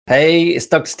Hey, it's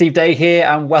Dr. Steve Day here,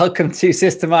 and welcome to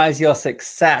Systemize Your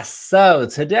Success. So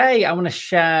today I want to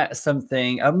share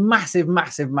something, a massive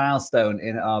milestone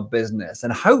in our business.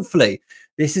 And hopefully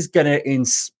this is going to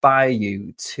inspire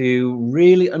you to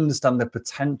really understand the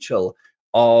potential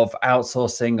of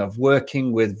outsourcing, of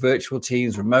working with virtual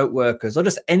teams, remote workers, or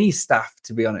just any staff,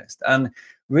 to be honest, and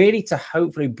really to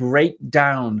hopefully break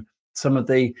down some of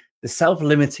the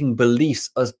self-limiting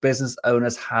beliefs us business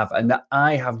owners have, and that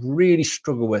I have really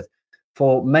struggled with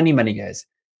for many years.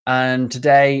 And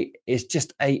today is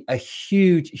just a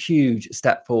huge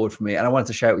step forward for me. And I wanted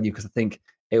to share it with you because I think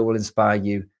it will inspire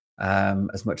you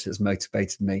as much as it's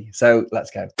motivated me. So let's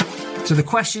go. So the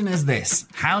question is this: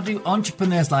 how do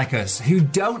entrepreneurs like us who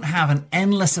don't have an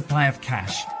endless supply of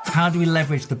cash, how do we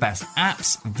leverage the best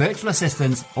apps, virtual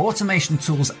assistants, automation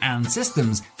tools, and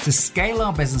systems to scale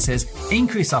our businesses,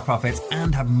 increase our profits,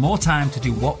 and have more time to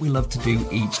do what we love to do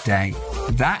each day?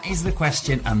 That is the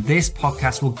question, and this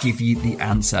podcast will give you the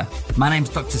answer. My name's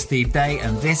Dr. Steve Day,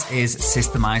 and this is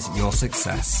Systemize Your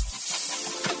Success.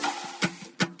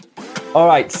 All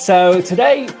right, so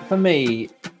today for me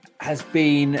has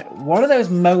been one of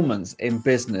those moments in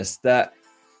business that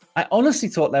I honestly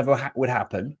thought never would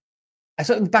happen. I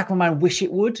sort of in the back of my mind wish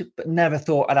it would, but never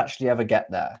thought I'd actually ever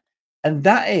get there. And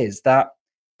that is that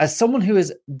as someone who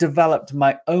has developed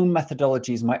my own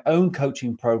methodologies, my own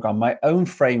coaching program, my own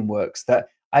frameworks, that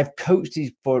I've coached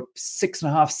these for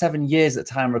 6.5, 7 years at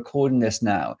the time recording this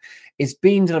now, it's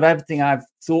been sort of everything I've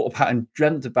thought about and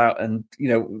dreamt about. And, you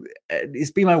know, it's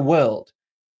been my world.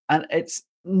 And it's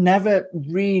never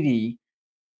really,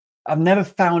 I've never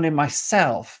found in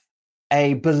myself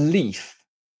a belief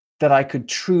that I could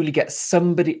truly get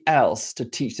somebody else to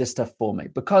teach this stuff for me,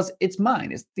 because it's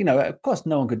mine. It's, you know, of course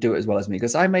no one could do it as well as me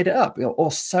because I made it up, you know,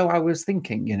 or so I was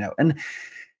thinking, you know,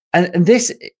 and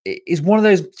this is one of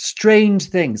those strange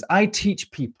things. I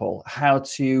teach people how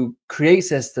to create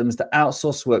systems that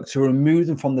outsource work to remove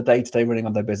them from the day-to-day running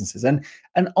of their businesses. And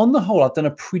on the whole, I've done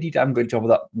a pretty damn good job of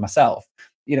that myself.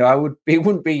 You know, it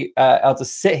wouldn't be able to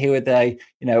sit here a day,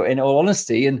 you know, in all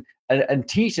honesty, and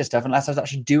teach this stuff unless I was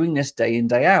actually doing this day in,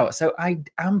 day out. So I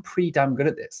am pretty damn good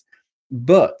at this.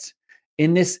 But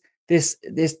in this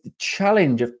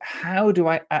challenge of how do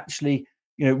I actually,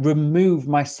 you know, remove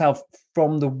myself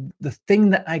from the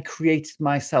thing that I created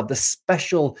myself, the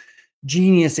special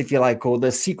genius, if you like, or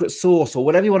the secret sauce, or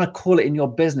whatever you want to call it in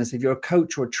your business. If you're a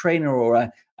coach or a trainer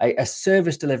or a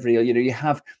service delivery, or, you know, you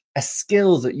have a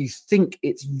skill that you think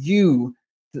it's you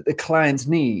that the clients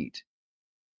need.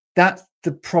 That's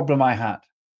the problem I had.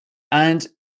 And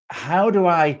how do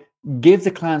I give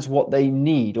the clients what they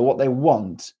need or what they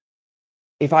want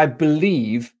if I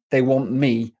believe they want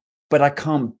me, but I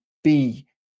can't be,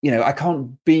 you know, I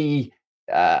can't be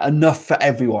enough for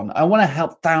everyone. I want to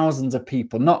help thousands of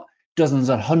people, not dozens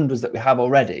and hundreds that we have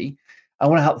already. I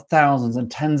want to help thousands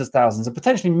and tens of thousands and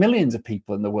potentially millions of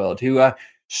people in the world who are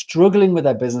struggling with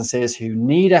their businesses, who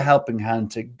need a helping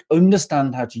hand to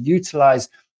understand how to utilize,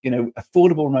 you know,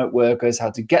 affordable remote workers,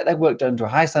 how to get their work done to a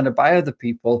high standard by other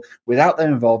people without their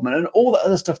involvement, and all the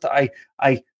other stuff that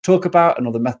I talk about and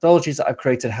all the methodologies that I've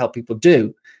created to help people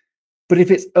do. But if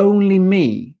it's only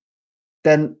me,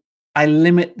 then I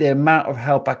limit the amount of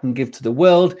help I can give to the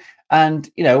world.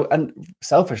 And, you know, and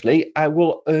selfishly, I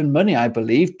will earn money, I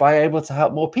believe, by able to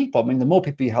help more people. I mean, the more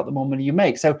people you help, the more money you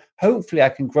make. So hopefully I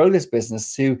can grow this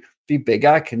business to be bigger.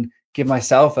 I can give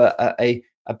myself a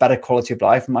better quality of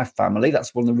life and my family.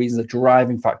 That's one of the reasons, the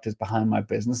driving factors behind my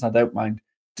business. I don't mind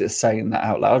just saying that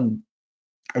out loud and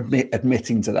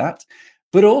admitting to that.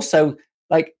 But also,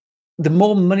 like, the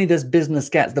more money this business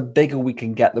gets, the bigger we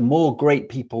can get, the more great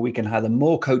people we can hire, the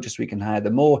more coaches we can hire, the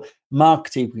more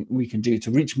marketing we can do to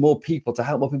reach more people, to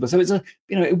help more people. So it's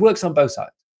you know, it works on both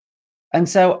sides. And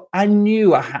so I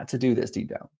knew I had to do this deep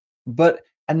down, but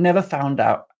I never found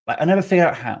out, I never figured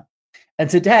out how. And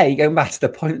today, going back to the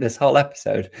point of this whole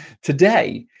episode,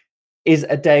 today is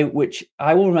a day which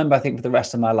I will remember, I think, for the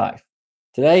rest of my life.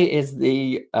 Today is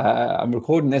I'm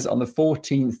recording this on the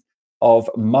 14th of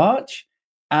March.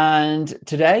 And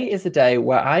today is the day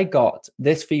where I got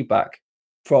this feedback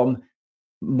from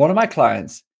one of my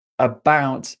clients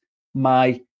about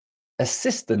my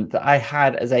assistant that I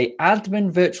had as an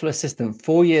admin virtual assistant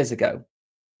 4 years ago,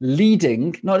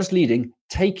 leading, not just leading,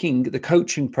 taking the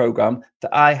coaching program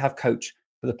that I have coached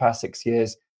for the past 6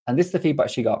 years. And this is the feedback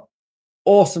she got.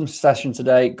 Awesome session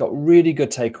today. Got really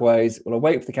good takeaways. Will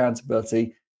await for the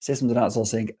accountability, systems and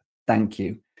outsourcing. Thank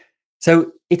you.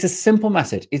 So it's a simple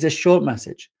message. It's a short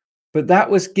message, but that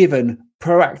was given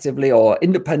proactively or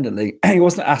independently. It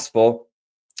wasn't asked for.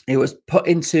 It was put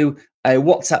into a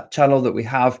WhatsApp channel that we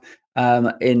have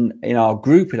in our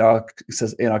group, in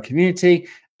our community,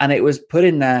 and it was put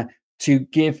in there to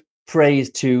give praise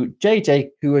to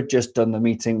JJ, who had just done the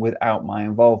meeting without my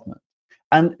involvement.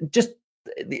 And just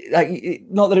like,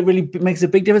 not that it really makes a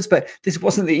big difference, but this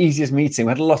wasn't the easiest meeting.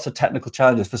 We had a lot of technical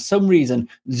challenges. For some reason,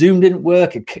 Zoom didn't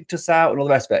work, it kicked us out and all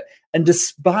the rest of it. And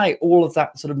despite all of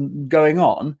that sort of going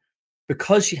on,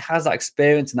 because she has that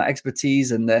experience and that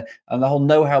expertise and the whole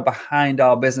know-how behind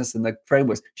our business and the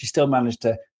frameworks, she still managed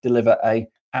to deliver a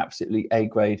absolutely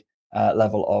A-grade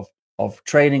level of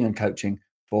training and coaching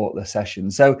for the session.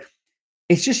 So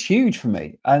it's just huge for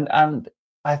me. And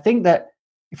I think that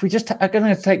if we just, I'm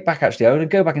going to take back, actually, I'm going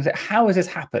to go back and say, how has this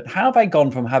happened? How have I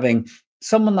gone from having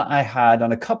someone that I had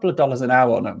on a couple of dollars an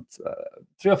hour, on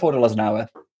 $3 or $4 an hour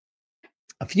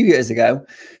a few years ago,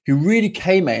 who really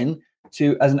came in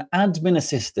to as an admin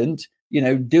assistant,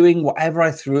 doing whatever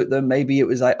I threw at them. Maybe it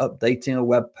was like updating a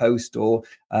web post or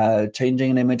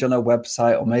changing an image on a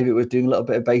website, or maybe it was doing a little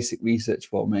bit of basic research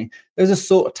for me. There's a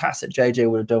sort of task that JJ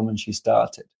would have done when she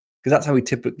started, because that's how we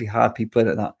typically hire people in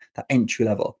at that entry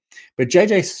level. But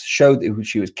JJ showed that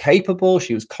she was capable,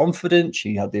 she was confident,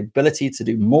 she had the ability to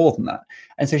do more than that.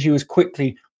 And so she was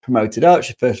quickly promoted up.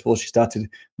 First of all, she started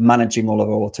managing all of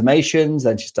our automations.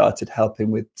 Then she started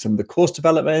helping with some of the course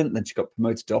development. Then she got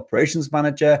promoted to operations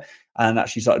manager and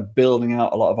actually started building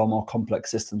out a lot of our more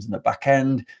complex systems in the back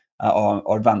end, our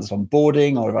advanced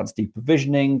onboarding, our advanced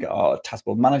deprovisioning, our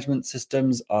taskboard management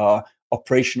systems, our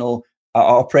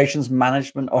operations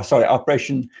management,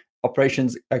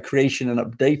 operations creation and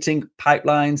updating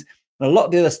pipelines, and a lot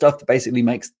of the other stuff that basically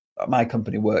makes my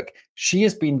company work. She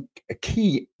has been a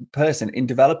key person in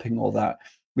developing all that.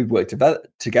 We've worked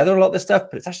together a lot of this stuff,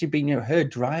 but it's actually been her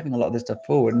driving a lot of this stuff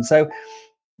forward. And so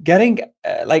getting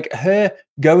like her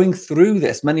going through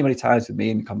this many times with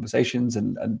me in conversations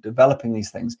and developing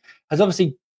these things has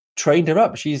obviously trained her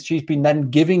up. She's been then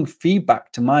giving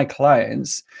feedback to my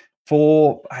clients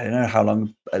for, I don't know how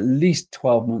long, at least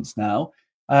 12 months now.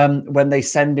 When they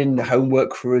send in the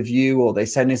homework for review, or they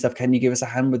send in stuff, can you give us a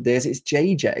hand with this? It's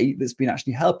JJ that's been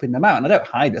actually helping them out. And I don't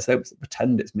hide this, I don't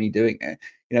pretend it's me doing it.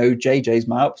 JJ's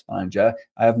my ops manager.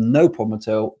 I have no problem at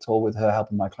all with her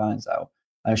helping my clients out.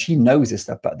 She knows this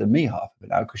stuff better than me half of it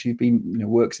now, because she's been,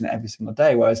 works in it every single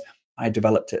day. Whereas I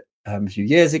developed it a few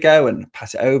years ago and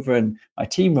pass it over, and my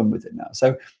team run with it now.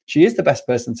 So she is the best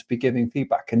person to be giving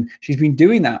feedback, and she's been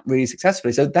doing that really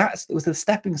successfully. So that was the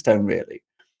stepping stone, really,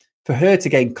 for her to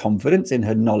gain confidence in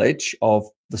her knowledge of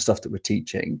the stuff that we're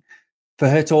teaching, for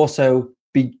her to also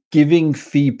be giving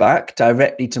feedback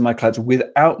directly to my clients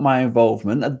without my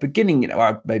involvement. At the beginning,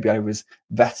 maybe I was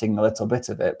vetting a little bit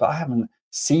of it, but I haven't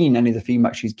seen any of the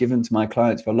feedback she's given to my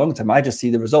clients for a long time. I just see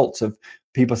the results of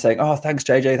people saying, "Oh, thanks,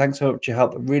 JJ. Thanks so much for your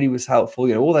help. It really was helpful."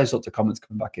 All those sorts of comments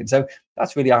coming back in. So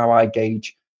that's really how I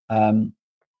gauge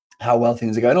how well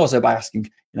things are going. Also by asking,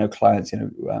 clients,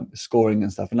 scoring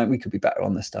and stuff. And we could be better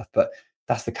on this stuff, but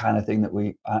that's the kind of thing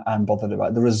that I'm bothered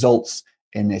about. The results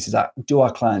in this is that, do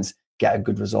our clients get a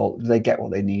good result? Do they get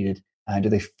what they needed? And do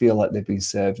they feel like they've been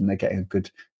served and they're getting a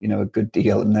good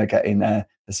deal, and they're getting the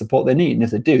support they need? And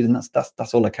if they do, then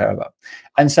that's all I care about.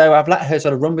 And so I've let her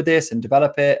sort of run with this and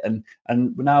develop it, and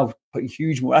we're now putting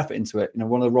huge more effort into it.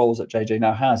 One of the roles that JJ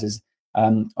now has is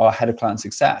our head of client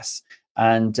success,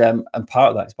 and part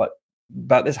of that is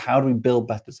about this: how do we build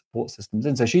better support systems?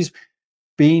 And so she's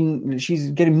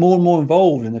getting more and more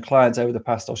involved in the clients over the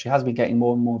past, or she has been getting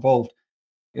more and more involved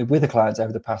with the clients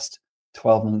over the past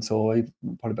 12 months, or even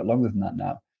probably a bit longer than that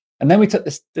now. And then we took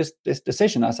this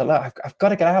decision. I said, look, I've got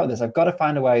to get out of this. I've got to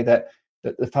find a way that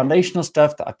the foundational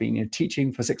stuff that I've been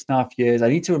teaching for 6.5 years, I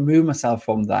need to remove myself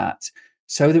from that,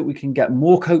 so that we can get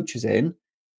more coaches in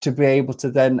to be able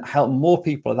to then help more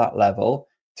people at that level,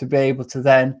 to be able to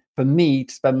then, for me,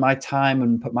 to spend my time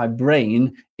and put my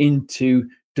brain into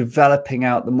developing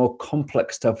out the more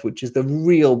complex stuff, which is the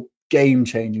real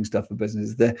game-changing stuff for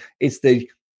business. It's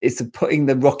the putting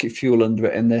the rocket fuel under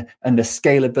it, and the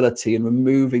scalability, and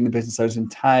removing the business owners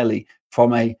entirely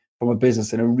from a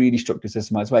business in a really structured,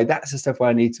 systemized way. That's the stuff where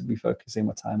I need to be focusing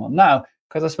my time on now,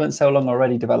 because I spent so long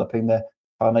already developing the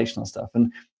foundational stuff.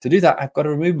 And to do that, I've got to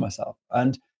remove myself,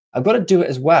 and I've got to do it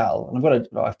as well.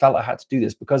 And I felt I had to do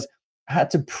this because I had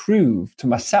to prove to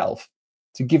myself,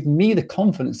 to give me the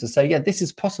confidence to say, yeah, this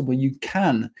is possible.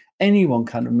 Anyone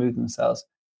can remove themselves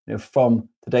from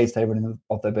the day-to-day running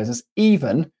of their business,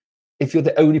 even if you're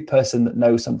the only person that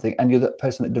knows something, and you're the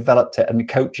person that developed it and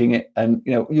coaching it, and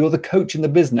you're the coach in the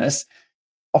business.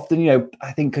 Often,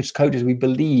 I think as coaches, we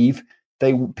believe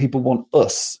people want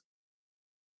us.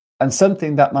 And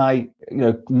something that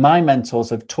my mentors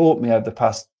have taught me over the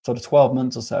past sort of 12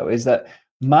 months or so is that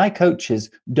My coaches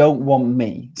don't want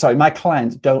me. Sorry, my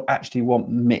clients don't actually want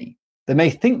me. They may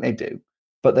think they do,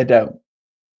 but they don't.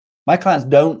 My clients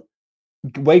don't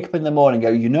wake up in the morning and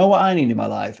go, you know what I need in my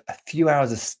life? A few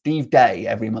hours of Steve Day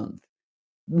every month.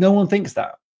 No one thinks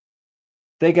that.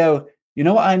 They go, you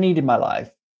know what I need in my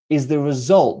life is the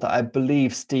result that I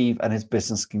believe Steve and his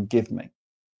business can give me.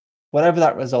 Whatever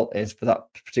that result is for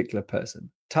that particular person.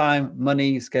 Time,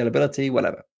 money, scalability,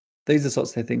 whatever. These are the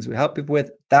sorts of things we help people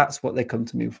with. That's what they come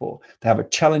to me for. They have a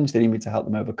challenge they need me to help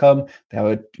them overcome. They have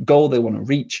a goal they want to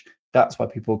reach. That's why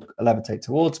people levitate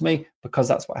towards me, because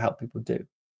that's what I help people do.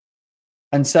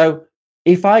 And so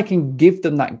if I can give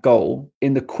them that goal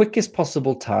in the quickest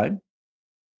possible time,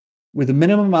 with a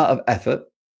minimum amount of effort,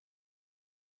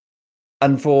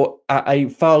 and for a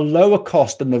far lower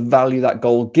cost than the value that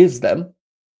goal gives them,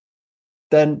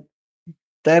 then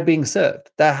they're being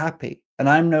served. They're happy. And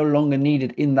I'm no longer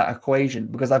needed in that equation,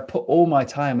 because I've put all my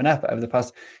time and effort over the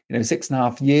past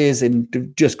 6.5 years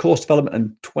in just course development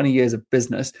and 20 years of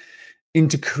business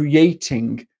into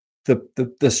creating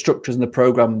the structures and the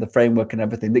program and the framework and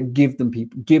everything that give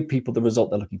people the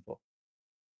result they're looking for.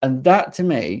 And that, to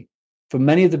me, for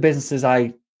many of the businesses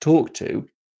I talk to,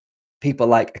 people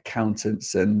like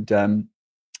accountants and I'm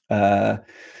trying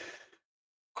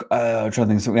to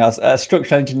think of something else.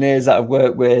 Structural engineers that I've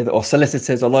worked with, or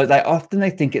solicitors, or lawyers,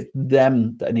 they think it's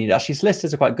them that are needed. Actually,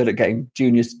 solicitors are quite good at getting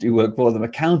juniors to do work for them.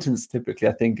 Accountants, typically,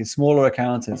 I think, smaller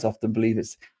accountants often believe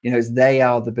it's they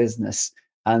are the business,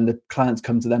 and the clients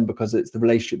come to them because it's the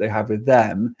relationship they have with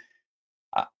them.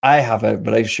 I have a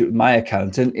relationship with my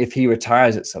accountant. If he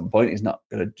retires at some point, he's not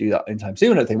going to do that anytime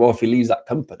soon. I think, well, if he leaves that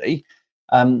company,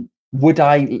 would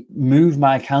I move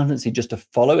my accountancy just to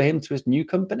follow him to his new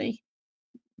company?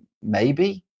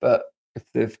 Maybe, but if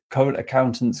the current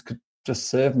accountants could just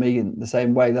serve me in the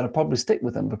same way, then I'd probably stick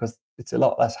with them, because it's a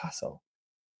lot less hassle.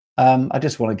 I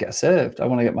just want to get served. I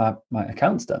want to get my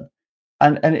accounts done.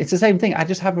 And it's the same thing. I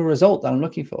just have a result that I'm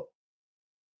looking for.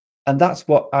 And that's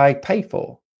what I pay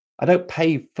for. I don't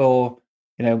pay for,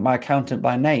 my accountant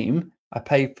by name. I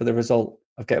pay for the result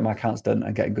of getting my accounts done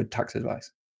and getting good tax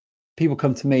advice. People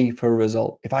come to me for a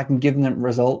result. If I can give them a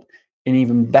result in an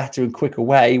even better and quicker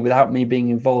way without me being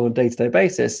involved on a day-to-day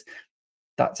basis,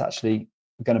 that's actually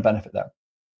going to benefit them.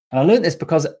 And I learned this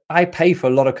because I pay for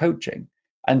a lot of coaching.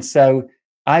 And so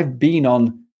I've been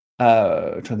on,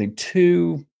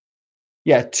 two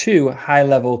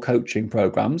high-level coaching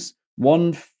programs,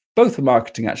 both for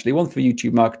marketing, actually, one for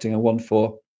YouTube marketing and one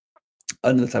for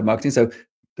another type of marketing. So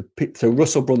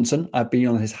Russell Brunson, I've been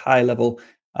on his high-level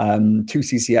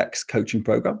 2CCX coaching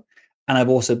program. And I've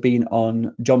also been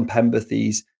on John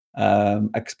Pemberthy's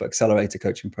Expert Accelerator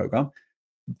coaching program.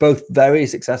 Both very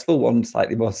successful, one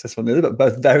slightly more successful than the other, but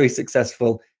both very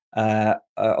successful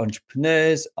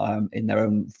entrepreneurs in their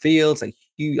own fields. Like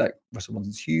Russell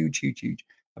Brunson's huge.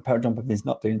 Apparently John Pemberthy's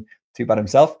not doing too bad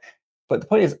himself. But the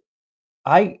point is,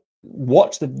 I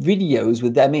watch the videos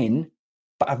with them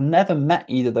but I've never met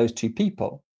either of those two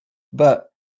people.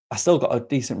 But I still got a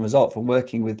decent result from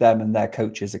working with them and their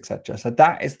coaches, etc. So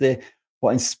that is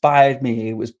what inspired me.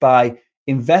 It was by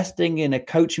investing in a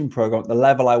coaching program at the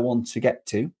level I want to get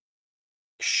to,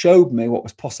 showed me what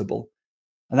was possible.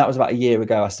 And that was about a year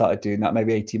ago. I started doing that,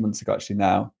 maybe 18 months ago, actually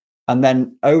now. And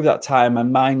then over that time, my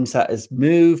mindset has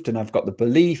moved and I've got the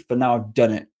belief, but now I've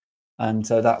done it. And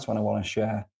so that's what I want to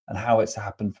share and how it's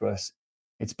happened for us.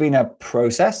 It's been a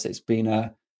process. It's been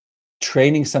a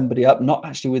training somebody up, not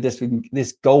actually with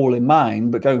this goal in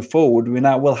mind, but going forward, we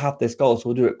now will have this goal, so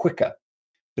we'll do it quicker.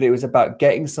 But it was about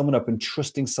getting someone up and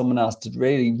trusting someone else to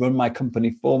really run my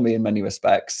company for me in many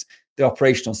respects. The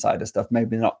operational side of stuff,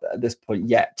 maybe not at this point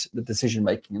yet, the decision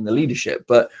making and the leadership,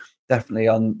 but definitely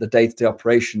on the day-to-day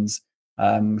operations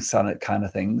kind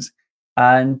of things.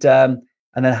 And then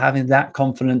having that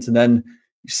confidence, and then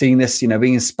seeing this,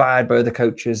 being inspired by other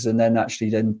coaches, and then actually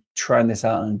then trying this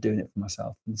out and doing it for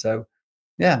myself. And so,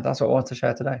 yeah, that's what I wanted to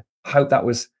share today. I hope that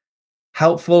was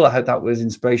helpful. I hope that was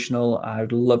inspirational.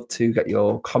 I'd love to get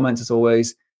your comments as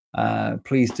always.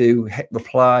 Please do hit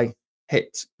reply,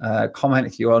 hit comment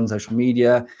if you're on social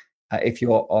media. If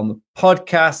you're on the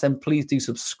podcast, then please do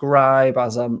subscribe,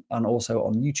 and also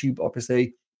on YouTube,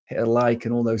 obviously. Hit a like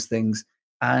and all those things.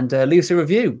 And leave us a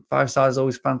review. 5 stars is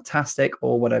always fantastic,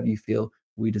 or whatever you feel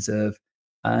we deserve.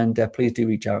 And please do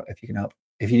reach out if you can help.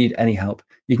 If you need any help,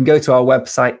 you can go to our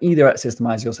website, either at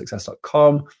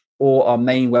systemizeyoursuccess.com or our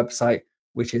main website,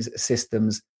 which is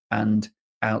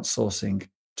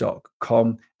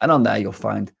systems-and-outsourcing.com. And on there, you'll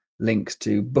find links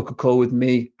to book a call with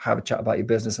me, have a chat about your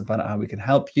business, and find out how we can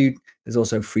help you. There's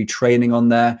also free training on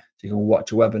there, so you can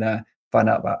watch a webinar find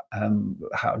out about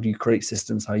how do you create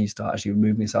systems, how you start actually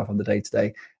removing yourself on the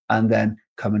day-to-day, and then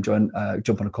come and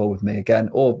jump on a call with me again,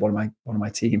 or one of my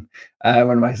team,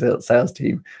 one of my sales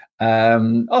team.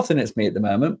 Often it's me at the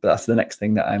moment, but that's the next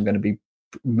thing that I'm going to be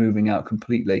moving out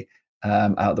completely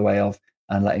out of the way of,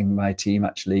 and letting my team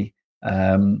actually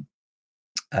manage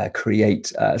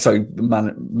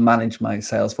my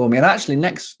sales for me. And actually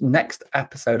next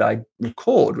episode I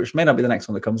record, which may not be the next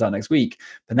one that comes out next week,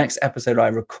 the next episode I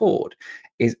record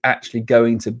is actually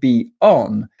going to be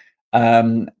on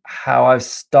how I've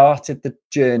started the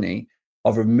journey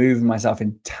of removing myself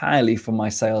entirely from my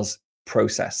sales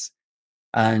process.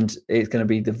 And it's going to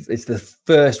be it's the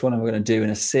first one I'm going to do in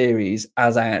a series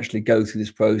as I actually go through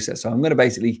this process. So I'm going to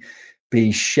basically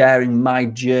be sharing my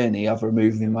journey of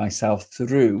removing myself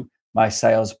through my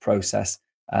sales process.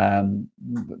 I've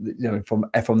done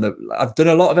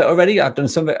a lot of it already. I've done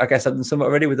some of it. I guess I've done some of it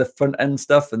already with the front end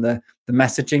stuff and the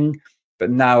messaging. But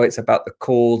now it's about the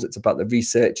calls. It's about the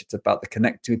research. It's about the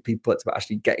connecting with people. It's about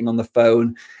actually getting on the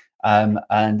phone, and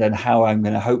then how I'm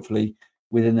going to hopefully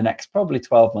within the next probably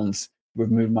 12 months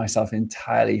remove myself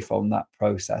entirely from that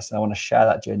process. And I want to share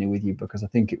that journey with you because I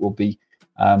think it will be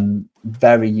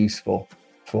very useful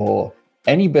for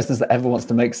any business that ever wants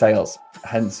to make sales,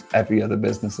 hence every other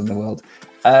business in the world.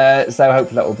 So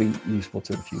hopefully that will be useful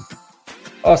to a few.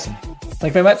 Awesome.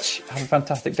 Thank you very much. Have a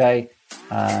fantastic day.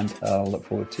 And I'll look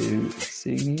forward to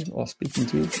seeing you, or speaking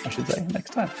to you, I should say,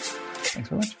 next time. Thanks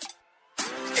very much.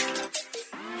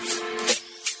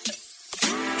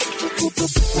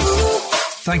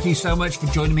 Thank you so much for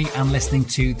joining me and listening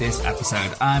to this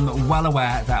episode. I'm well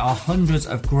aware there are hundreds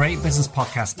of great business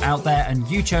podcasts out there, and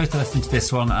you chose to listen to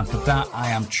this one, and for that I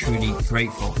am truly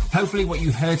grateful. Hopefully what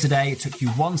you heard today took you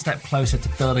one step closer to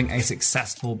building a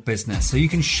successful business so you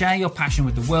can share your passion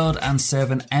with the world and serve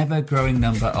an ever-growing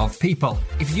number of people.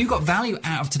 If you got value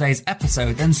out of today's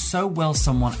episode, then so will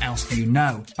someone else that you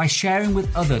know. By sharing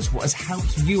with others what has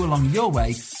helped you along your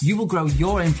way, you will grow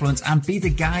your influence and be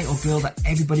the guy or girl that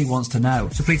everybody wants to know.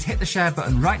 So please hit the share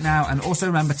button right now, and also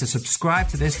remember to subscribe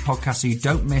to this podcast so you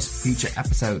don't miss future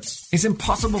episodes. It's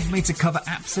impossible for me to cover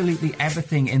absolutely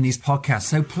everything in these podcasts,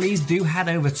 so please do head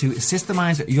over to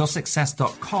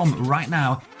systemizeyoursuccess.com right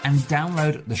now and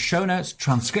download the show notes,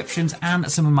 transcriptions,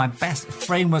 and some of my best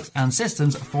frameworks and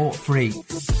systems for free.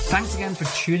 Thanks again for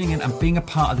tuning in and being a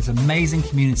part of this amazing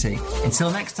community.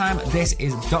 Until next time, this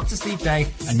is Dr. Steve Day,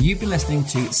 and you've been listening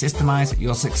to Systemize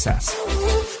Your Success.